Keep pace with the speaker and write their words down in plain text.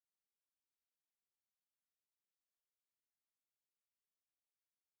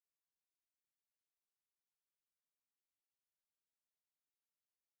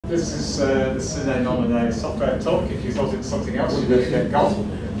this is the Sine Nomine software talk. If you thought it was something else, you better get gone.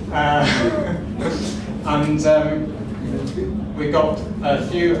 And we've got a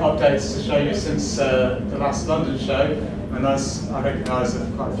few updates to show you since the last London show. And as I recognise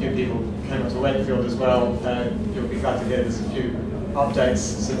that quite a few people came up to Wakefield as well, you'll be glad to hear there's a few updates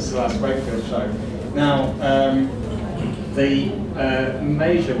since the last Wakefield show. Now, the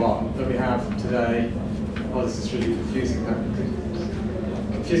major one that we have today, oh, this is really confusing. The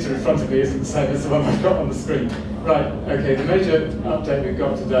computer in front of me isn't the same as the one I've got on the screen. Right, okay, the major update we've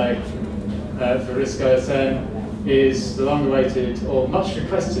got today for RISC OS is the long-awaited, or much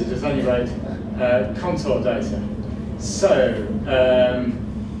requested at any rate, contour data. So,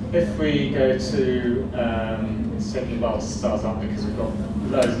 if we go to, it's taking a while to start up because we've got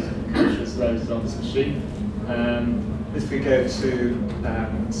loads of computers loaded on this machine. If we go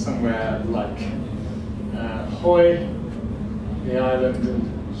to somewhere like Hoy, the island,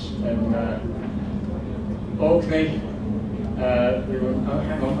 and Orkney, oh,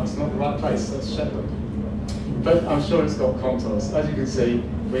 hang on, that's not the right place, that's Shetland. But I'm sure it's got contours. As you can see,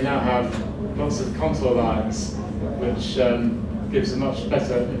 we now have lots of contour lines, which gives a much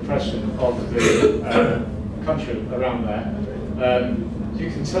better impression of the country around there. You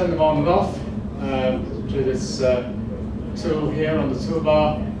can turn them on and off through this tool here on the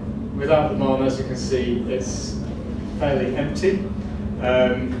toolbar. Without them on, as you can see, it's fairly empty.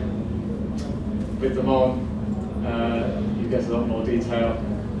 With them on, you get a lot more detail.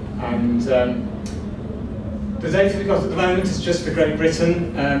 And the data we've got at the moment is just for Great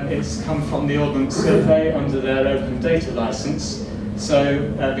Britain. It's come from the Ordnance Survey under their open data license. So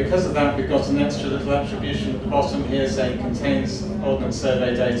because of that, we've got an extra little attribution at the bottom here saying contains Ordnance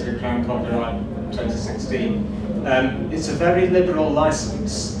Survey data, Crown Copyright 2016. It's a very liberal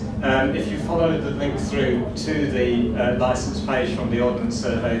license. If you follow the link through to the license page from the Ordnance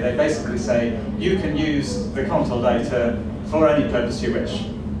Survey, they basically say you can use the contour data for any purpose you wish,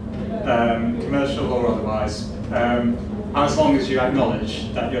 commercial or otherwise, as long as you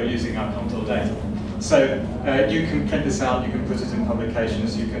acknowledge that you're using our contour data. So you can print this out, you can put it in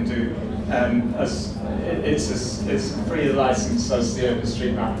publications, you can do it's as free a license as the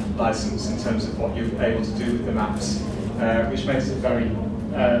OpenStreetMap license in terms of what you're able to do with the maps, which makes it very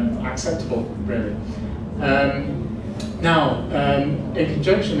acceptable, really. Now, in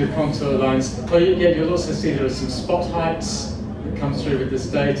conjunction with contour lines, well, you'll also see there are some spot heights that come through with this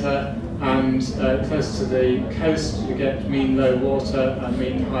data, and close to the coast you get mean low water and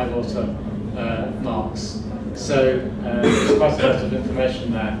mean high water marks. So there's quite a lot of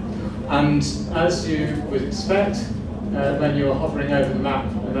information there. And as you would expect, when you're hovering over the map,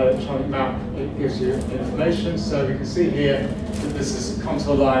 an electronic map, it gives you information. So you can see here that this is a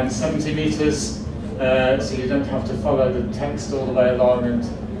contour line 70 meters, so you don't have to follow the text all the way along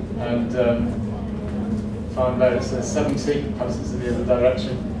and find where it says 70, perhaps it's in the other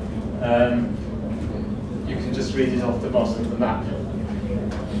direction. You can just read it off the bottom of the map.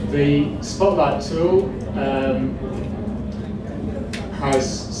 The Spotlight tool has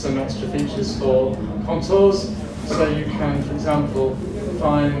some extra features for contours. So you can, for example,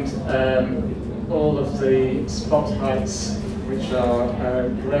 find all of the spot heights which are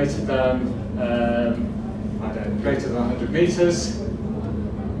greater than greater than 100 meters,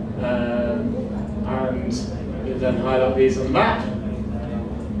 and you then highlight these on the map.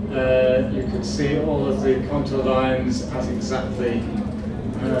 You can see all of the contour lines at exactly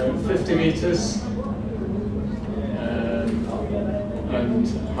 50 meters, and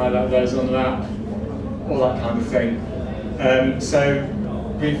highlight those on the map. All that kind of thing. So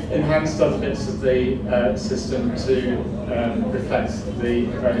we've enhanced other bits of the system to reflect the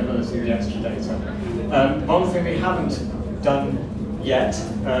availability of the extra data. One thing we haven't done yet,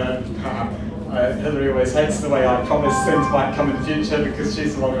 Hilary always hates the way I promise things might come in the future because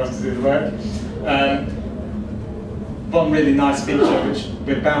she's the one who has to do the work. One really nice feature which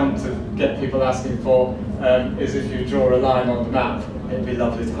we're bound to get people asking for is if you draw a line on the map. It'd be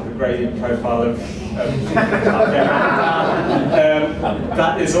lovely to have a gradient profile of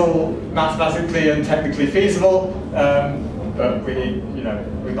that is all mathematically and technically feasible, but we've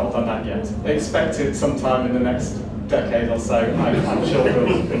not done that yet. Expect it sometime in the next decade or so. I'm sure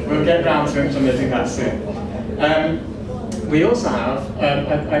we'll get round to implementing that soon. We also have,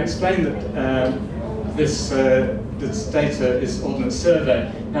 I explained that this data is Ordnance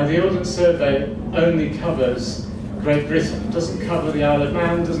Survey. Now the Ordnance Survey only covers Great Britain, doesn't cover the Isle of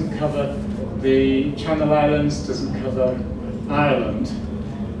Man, doesn't cover the Channel Islands, doesn't cover Ireland.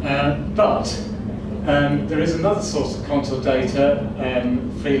 But there is another source of contour data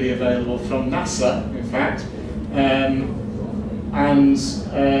freely available from NASA, in fact, And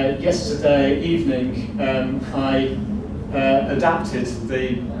yesterday evening, I adapted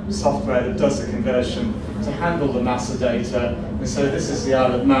the software that does the conversion to handle the NASA data. And so this is the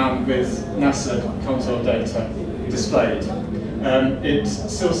Isle of Man with NASA contour data displayed. It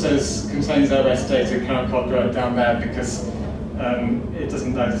still says contains OS data, can't copyright down there because it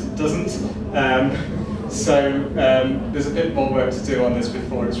doesn't know that it doesn't. There's a bit more work to do on this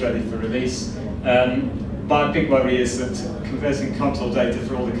before it's ready for release. My big worry is that converting contour data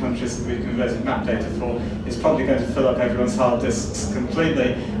for all the countries that we've converted map data for is probably going to fill up everyone's hard disks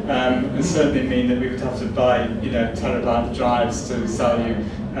completely, and certainly mean that we would have to buy, terabyte drives to sell you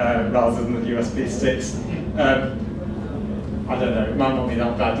rather than the USB sticks. I don't know, it might not be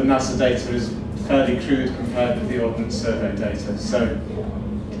that bad. The NASA data is fairly crude compared with the Ordnance Survey data, so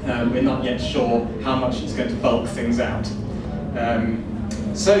we're not yet sure how much it's going to bulk things out.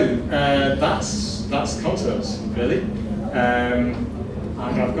 That's contours, really. And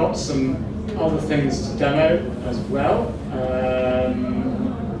I've got some other things to demo as well.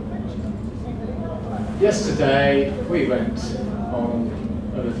 Yesterday we went on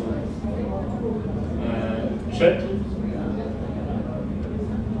a little trip.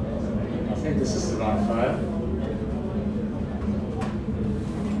 I think this is the right file.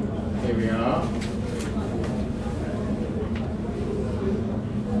 Here we are.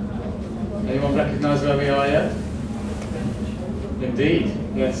 Anyone recognise where we are yet? Indeed,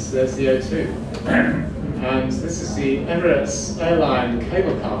 yes, there's the O2. And this is the Emirates airline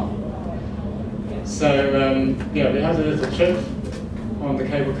cable car. So, we had a little trip on the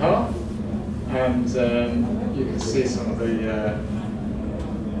cable car, and you can see some of the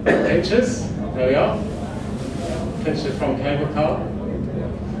pictures. There we are. Picture from cable car.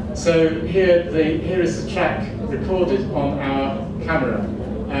 So here is the track recorded on our camera,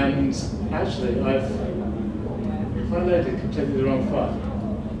 and actually have I loaded completely the wrong file?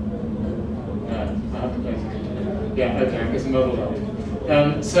 No, I haven't loaded completely. Yeah, okay, I'm getting muddled up.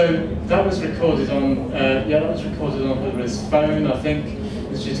 So that was recorded on Hilda's phone, I think.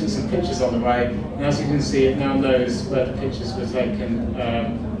 She took some pictures on the way, and as you can see, it now knows where the pictures were taken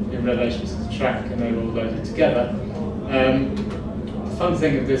in relation to the track, and they're all loaded together. The fun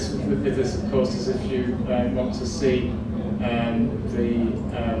thing of this, of course, is if you want to see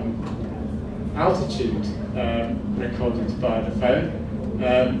the altitude recorded by the phone.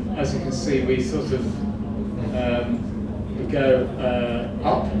 As you can see, we sort of we go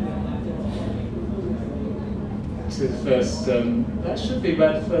up to the first, that should be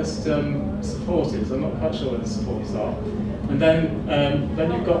where the first support is. I'm not quite sure where the supports are. And then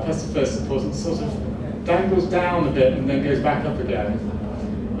when you've got past the first support, it sort of dangles down a bit and then goes back up again.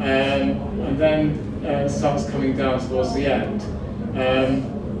 And then starts coming down towards the end.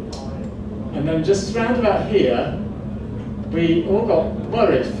 And then just around about here, we all got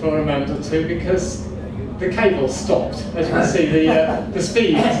worried for a moment or two because the cable stopped. As you can see, the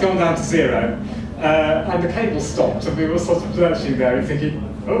speed has gone down to 0. And the cable stopped, and we were sort of lurching there and thinking,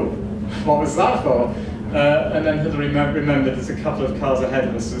 oh, what was that for? And then Hilda remembered there's a couple of cars ahead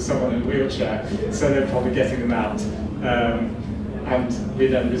of us with someone in a wheelchair, so they're probably getting them out. And we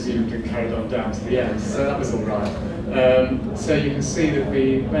then resumed and carried on down to the end, so that was all right. So you can see that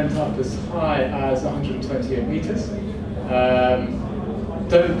we went up as high as 128 meters.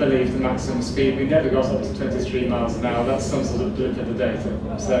 Don't believe the maximum speed. We never got up to 23 miles an hour. That's some sort of blip in the data.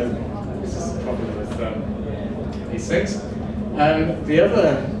 So this is the problem with these things. The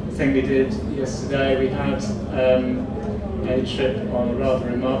other thing we did yesterday, we had a trip on a rather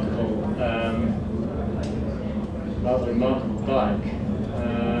remarkable bike.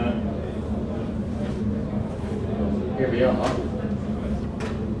 Here we are.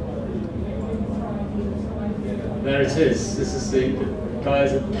 There it is. This is the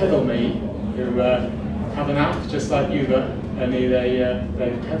guys at Pedal Me who have an app just like Uber, only they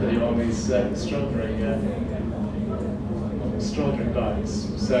pedal you on these extraordinary bikes.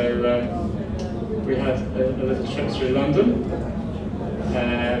 So we had a little trip through London.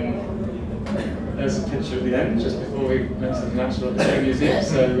 There's a picture at the end, just before we went to the Natural History Museum.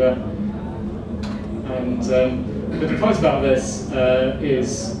 So, but the point about this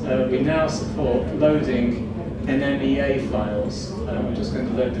is we now support loading NMEA files. I'm just going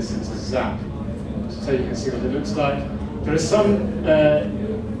to load this into Zap so you can see what it looks like. There are some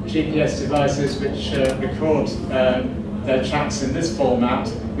GPS devices which record their tracks in this format.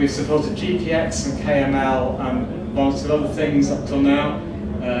 We've supported GPX and KML and one or two other things up till now.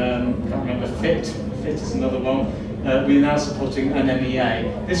 Can't remember, FIT is another one. We're now supporting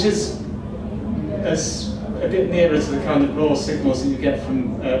NMEA. This is a bit nearer to the kind of raw signals that you get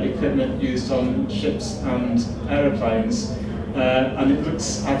from equipment used on ships and aeroplanes. and it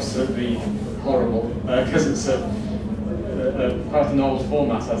looks absolutely horrible because it's quite an old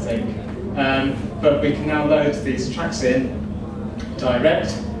format, I think. But we can now load these tracks in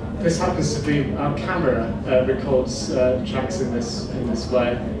direct. This happens to be our camera records tracks in this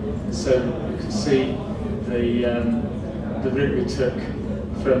way, so you can see the route we took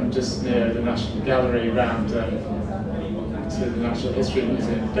from just near the National Gallery round to the Natural History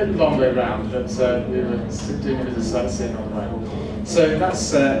Museum. A bit long way round, but we were doing a bit of sightseeing on the way. So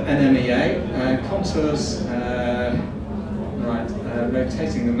that's NMEA. Contours, right,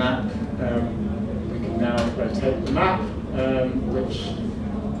 rotating the map. We can now rotate the map, which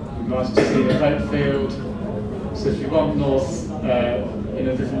you might have seen in Hopefield. So if you want north in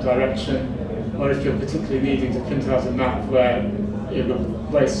a different direction, or if you're particularly needing to print out a map where it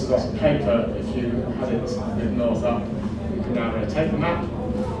would waste a lot of paper if you had it with north up, you can now rotate the map,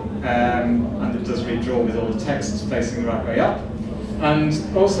 and it does redraw with all the text facing the right way up. And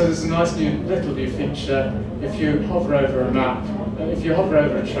also there's a nice little new feature. If you hover over a map, if you hover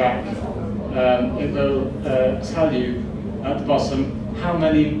over a track, it will tell you at the bottom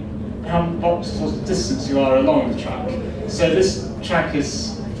what sort of distance you are along the track. So this track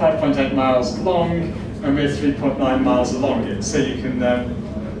is 5.8 miles long, and we're 3.9 miles along it. So you can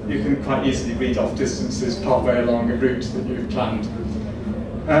quite easily read off distances partway along a route that you've planned.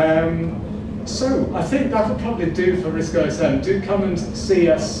 So I think that'll probably do for RISC OS. Do come and see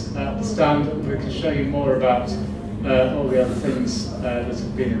us at the stand, and we can show you more about all the other things that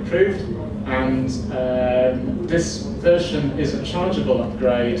have been improved. And this version is a chargeable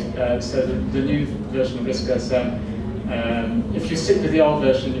upgrade, so the new version of RISC OS, if you stick with the old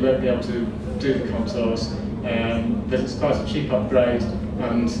version, you won't be able to do the contours, but it's quite a cheap upgrade,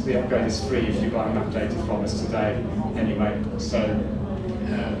 and the upgrade is free if you buy map data from us today anyway. So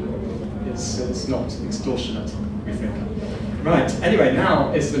it's not extortionate, we think. Right, anyway,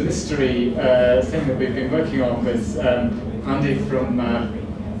 now is the mystery thing that we've been working on with Andy from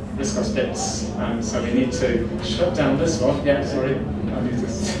RISCOSbits, and so we need to shut down this one. Yeah, sorry, I need to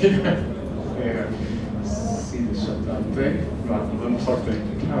see the shutdown thing. Right, we'll unplug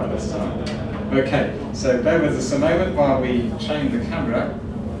the camera this time. Okay, so bear with us a moment while we train the camera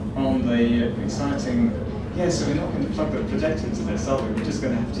on the exciting. Yeah, so we're not going to plug the projector into this, are we? We're just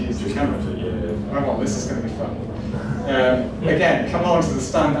going to have to use the camera. Oh well, this is going to be fun. Again, come along to the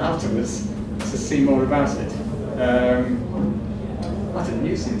stand afterwards to see more about it. I didn't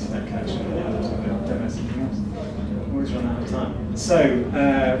use the internet connection. I don't know something else. Always run out of time. So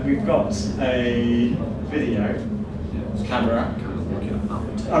we've got a video camera.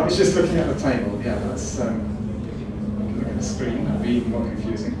 I was just looking at the table. Yeah, that's. Look at the screen. That'd be even more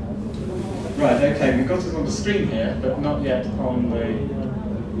confusing. Right. Okay, we've got it on the screen here, but not yet on the.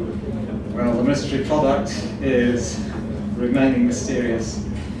 Well, the mystery product is remaining mysterious.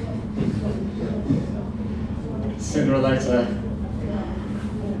 Sooner or later,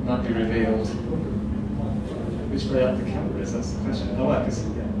 it might be revealed. Which way up the camera is? That's the question. Oh, I can see.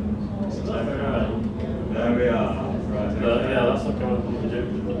 There we are. Right. Okay. Yeah, that's not going to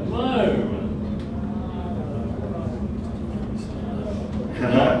projector. No.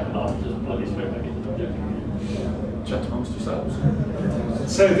 I'll just plug it straight back into the projector. Chat amongst yourselves.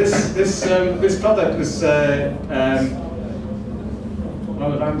 So this product was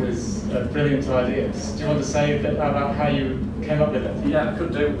one of Andy's brilliant ideas. Do you want to say a bit about how you came up with it? Yeah, I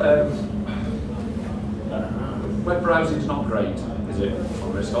could do. Web browsing's not great, is it,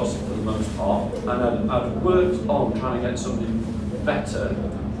 on RISCOS for the most part? And I've worked on trying to get something better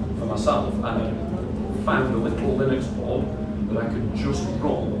for myself, and I found a little Linux board that I could just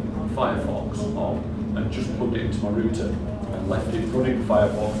run Firefox on, and just plugged it into my router and left it running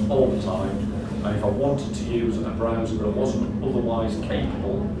Firefox all the time. And if I wanted to use a browser that wasn't otherwise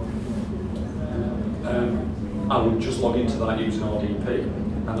capable, I would just log into that using RDP.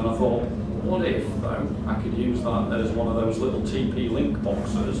 And then I thought, what if, though, I could use that as one of those little TP-Link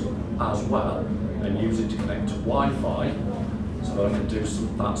boxes as well, and use it to connect to Wi-Fi, so that I could do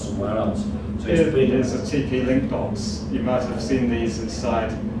that somewhere else. So Here's a TP-Link box. You might have seen these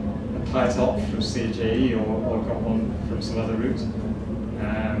inside a PyTop from CGE or got one from some other route.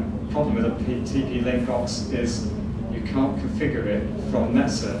 Problem with a TP-Link box is you can't configure it from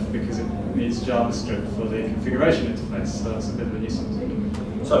NetSurf because it needs JavaScript for the configuration interface, so that's a bit of a nuisance.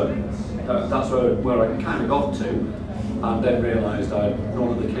 So that's where I kind of got to, and then realised I had none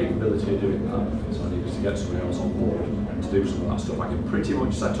of the capability of doing that, so I needed to get somebody else on board to do some of that stuff. I can pretty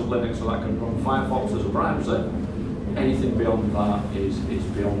much set up Linux so that I can run Firefox as a browser. Anything beyond that is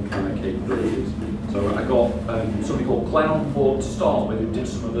beyond my capabilities. So I got somebody called Glenn on board to start with, who did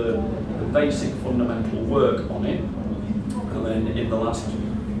some of the basic fundamental work on it. And And then in the last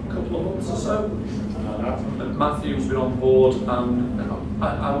couple of months or so, Matthew's been on board, and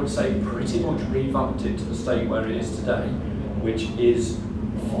I would say pretty much revamped it to the state where it is today, which is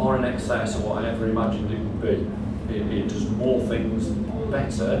far in excess of what I ever imagined it would be. It does more things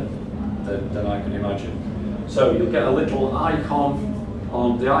better than I can imagine. So you'll get a little icon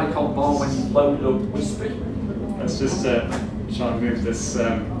on the icon bar when you load up Wispy. Let's just try and move this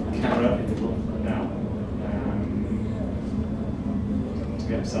camera now to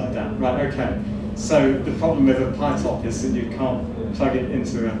get upside down. Right, okay. So the problem with a PyTop is that you can't plug it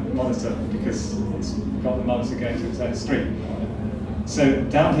into a monitor because it's got the monitor going to its own screen. So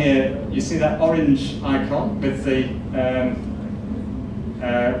down here, you see that orange icon with the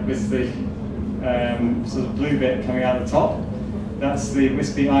sort of blue bit coming out the top. That's the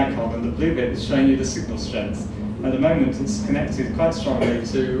Wispy icon, and the blue bit is showing you the signal strength. At the moment, it's connected quite strongly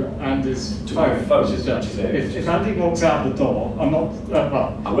to Andy's phone, which is just, if Andy walks out the door, I'm not,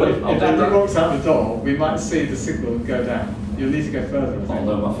 if Andy walks out the door, we might see the signal go down. You'll need to go further.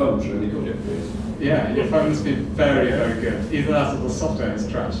 Although my phone's really good. Yeah, your phone's been very, very good. Either that or the software is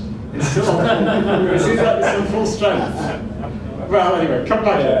crashed. It's still on it's on full strength. Well, anyway, come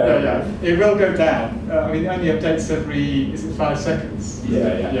back. Yeah. It will go down. I mean, it only updates every, is it 5 seconds?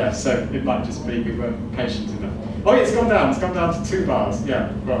 Yeah, so it might just be we weren't patient enough. Oh, yeah, it's gone down. It's gone down to 2 bars.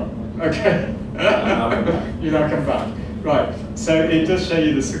 Yeah, well, okay. You now come back. Right, so it does show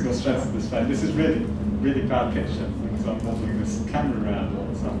you the signal strength of this phone. This is really, really bad picture because I'm moving this camera around all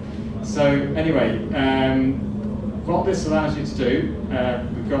the time. So anyway, what this allows you to do,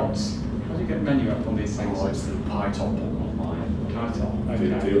 we've got, how do you get menu up on these things? Oh, it's the PyTop on mine. PyTop, okay.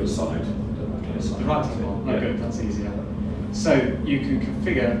 The other side. The right one, oh good, that's easier. So you can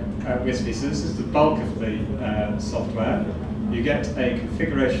configure Wispy, so this is the bulk of the software. You get a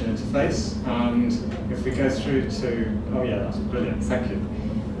configuration interface, and if we go through to, oh yeah, that's brilliant, thank you.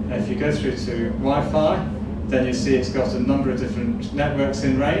 If you go through to Wi-Fi, then you see it's got a number of different networks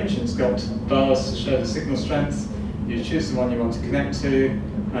in range. It's got bars to show the signal strength. You choose the one you want to connect to,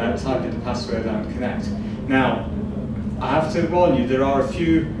 type in the password and connect. Now, I have to warn you, there are a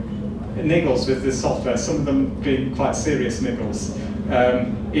few niggles with this software, some of them being quite serious niggles.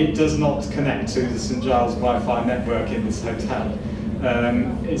 It does not connect to the St Giles Wi-Fi network in this hotel.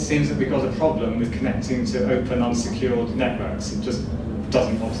 It seems that we've got a problem with connecting to open unsecured networks. It just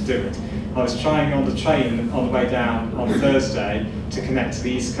doesn't want to do it. I was trying on the train on the way down on Thursday to connect to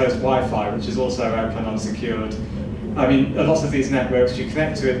the East Coast Wi-Fi, which is also open unsecured. I mean, a lot of these networks, you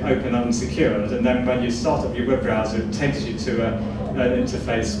connect to it open unsecured, and then when you start up your web browser, it takes you to an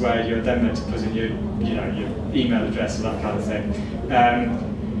interface where you're then meant to put in your email address or that kind of thing.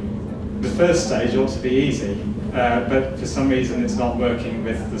 The first stage ought to be easy, but for some reason it's not working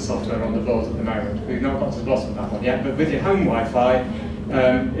with the software on the board at the moment. We've not got to the bottom of that one yet, but with your home Wi-Fi,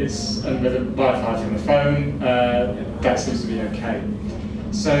 and with a Wi-Fi from the phone, that seems to be okay.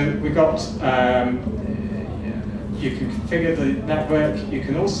 So we've got, you can configure the network. You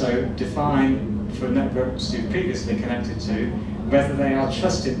can also define for networks you've previously connected to whether they are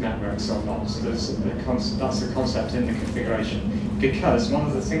trusted networks or not. So that's a concept in the configuration. Because one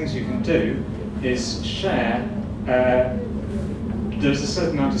of the things you can do is share, there's a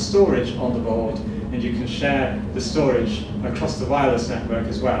certain amount of storage on the board, and you can share the storage across the wireless network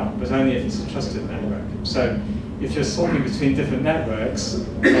as well, but only if it's a trusted network. So if you're swapping between different networks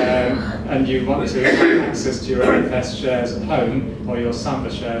and you want to have access to your OFS shares at home or your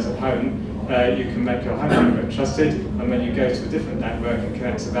Samba shares at home, you can make your home network trusted, and when you go to a different network and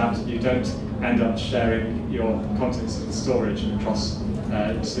connect to that, you don't end up sharing your contents of the storage across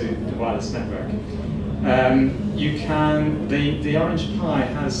to the wireless network. You can, the Orange Pi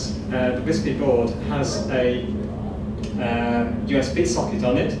has, the Wispy board has a USB socket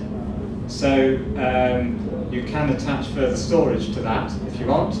on it, so you can attach further storage to that if you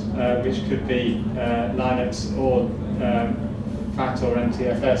want, which could be Linux or FAT or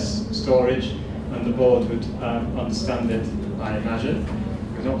NTFS storage, and the board would understand it, I imagine.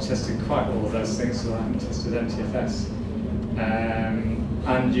 We've not tested quite all of those things, so I haven't tested NTFS.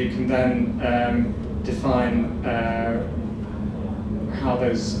 And you can then define how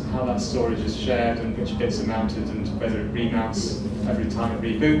that storage is shared and which bits are mounted and whether it remounts every time it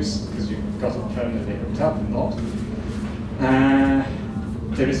reboots, because you've got it permanently hooked up and not.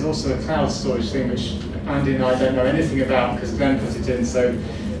 There is also a cloud storage thing which Andy and I don't know anything about because Glenn put it in, so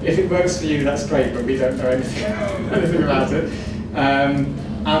if it works for you, that's great, but we don't know anything, anything about it.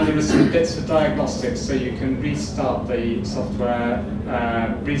 And there are some bits for diagnostics, so you can restart the software,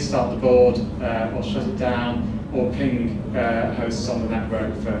 restart the board, or shut it down, or ping hosts on the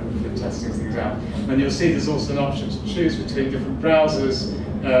network for testing things out. And you'll see there's also an option to choose between different browsers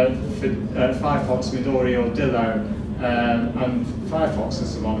for Firefox, Midori, or Dillo. And Firefox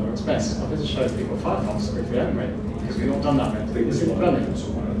is the one that works best. I'll just show people Firefox quickly, haven't we? Because we've not done that yet. Is it running?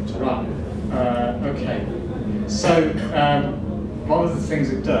 Right. Okay. So one of the things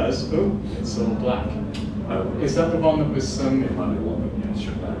it does, it's all black. Is that the one that was? It might be one that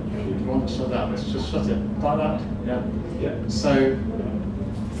shut down. You want to shut that? Let's just shut it like that. Yeah. Yeah. So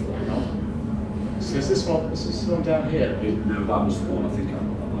hang on. So is this one? Is this one down here? No, that was the one. I think I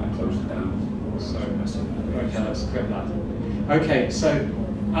might close it down. So okay, let's quit that. Okay, so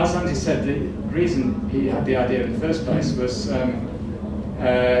as Andy said, the reason he had the idea in the first place was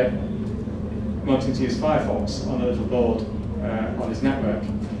wanting to use Firefox on a little board on his network.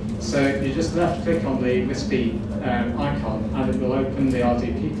 So you just left click on the wispy icon and it will open the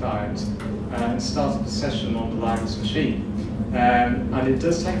RDP client and start up a session on the Linux machine. And it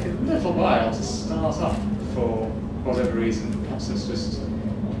does take a little while to start up for whatever reason. Perhaps it's just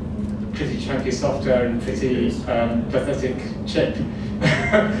pretty chunky software and pretty pathetic chip.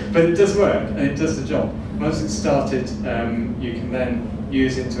 But it does work and it does the job. Once it's started, you can then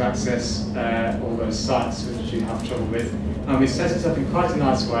use it to access all those sites which you have trouble with. And we set it up in quite a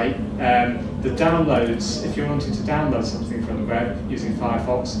nice way. The downloads, if you're wanting to download something from the web using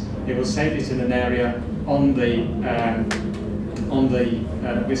Firefox, it will save it in an area on the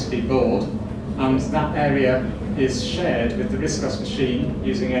wispy board, and that area is shared with the RISCOS machine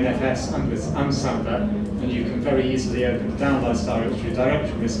using NFS and with Amsampler, and you can very easily open the downloads directory direct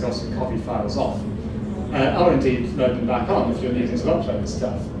from RISCOS and copy files off. Or indeed load them back on if you're needing to upload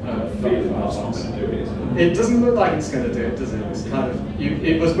stuff. It doesn't look like it's going to do it, does it? It's kind of,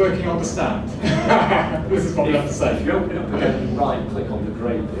 it was working on the stand. This is what we have to say. If you open it up and right click on the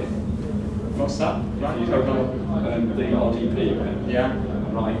grey bit. What's that? Right, You click on the RDP bit. Yeah.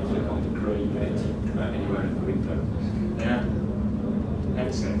 Right click on the grey bit anywhere in the window. Yeah.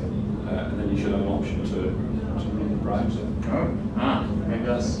 Excellent. And then you should have an option to run the browser. Maybe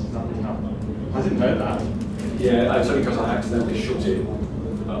that would help. I didn't know that. Yeah, it's only because I accidentally shut it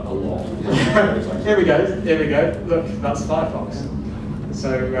a lot. Here we go. Look, that's Firefox. So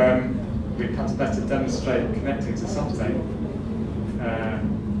we perhaps better demonstrate connecting to something.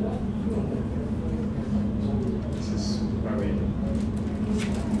 This is where we.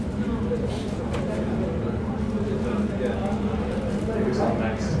 Who's on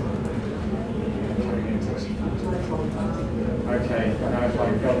next? Okay, now if I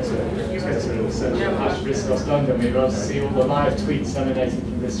go to Twitter and search for #RISC OS London, we'll be able to see all the live tweets emanating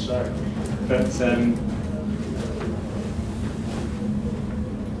from this show. But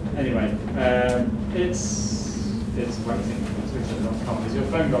anyway, it's waiting for Twitter.com. Is your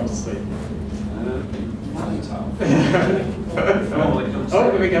phone gone to sleep? Oh,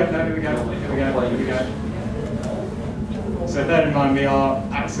 here we go. So bear in mind we are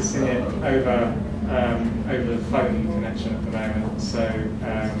accessing it over the phone connection at the moment. So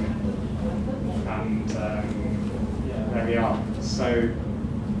there we are. So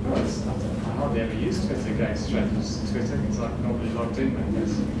I hardly ever use Twitter going straight to Twitter because I'm normally logged in, I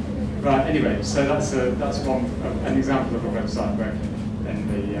guess. Right. Anyway, so that's an example of a website working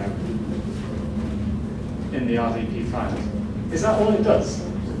in the RDP client. Is that all it does?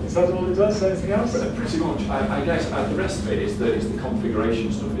 Is that all it does? Anything else? Pretty much. I guess the rest of it is the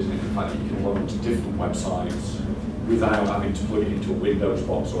configuration stuff, isn't it? The fact that you can log to different websites without having to plug it into a Windows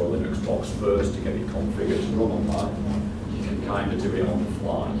box or a Linux box first to get it configured to run on that. You can kind of do it on the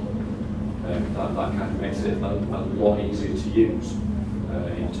fly. That kind of makes it a lot easier to use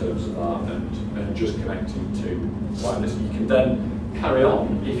in terms of that and just connecting to wireless. You can then carry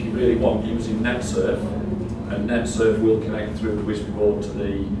on if you really want using NetSurf. And NetSurf will connect through the wispy board to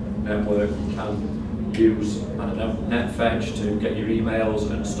the network. You can use, I don't know, NetFetch to get your emails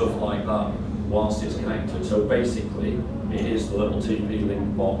and stuff like that whilst it's connected. So basically, it is the little TP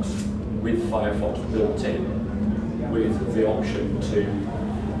link box with Firefox built in, with the option to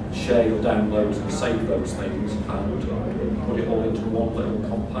share your downloads and save those things and put it all into one little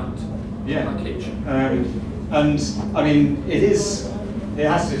compact package. And I mean, it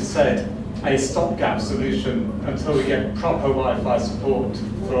has to be said, a stopgap solution until we get proper Wi-Fi support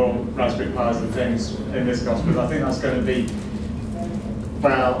for Raspberry Pis and things in this gospel. I think that's going to be,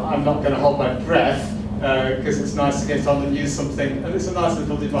 well, I'm not going to hold my breath because it's nice to get on and use something, and it's a nice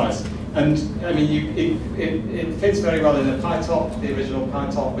little device. And I mean, it fits very well in a PyTop, the original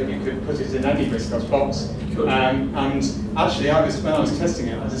PyTop, but you could put it in any RISCOS box. And actually, when I was testing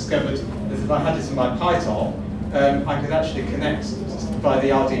it, I discovered that if I had it in my PyTop, I could actually connect by the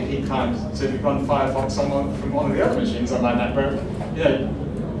RDP client to run Firefox from one of the other machines on my network.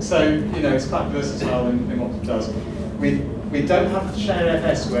 So it's quite versatile in what it does. We don't have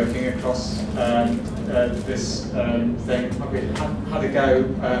ShareFS working across this thing. We had a go.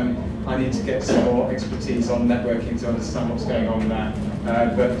 I need to get some more expertise on networking to understand what's going on there.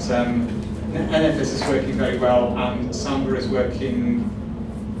 But NFS is working very well, and Samba is working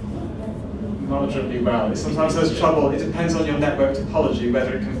moderately well. Sometimes there's trouble. It depends on your network topology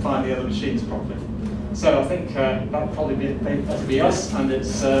whether it can find the other machines properly. So I think that'll probably be us, and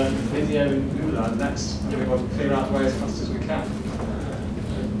it's video and Lula next, and we want to clear out the way as fast as we can.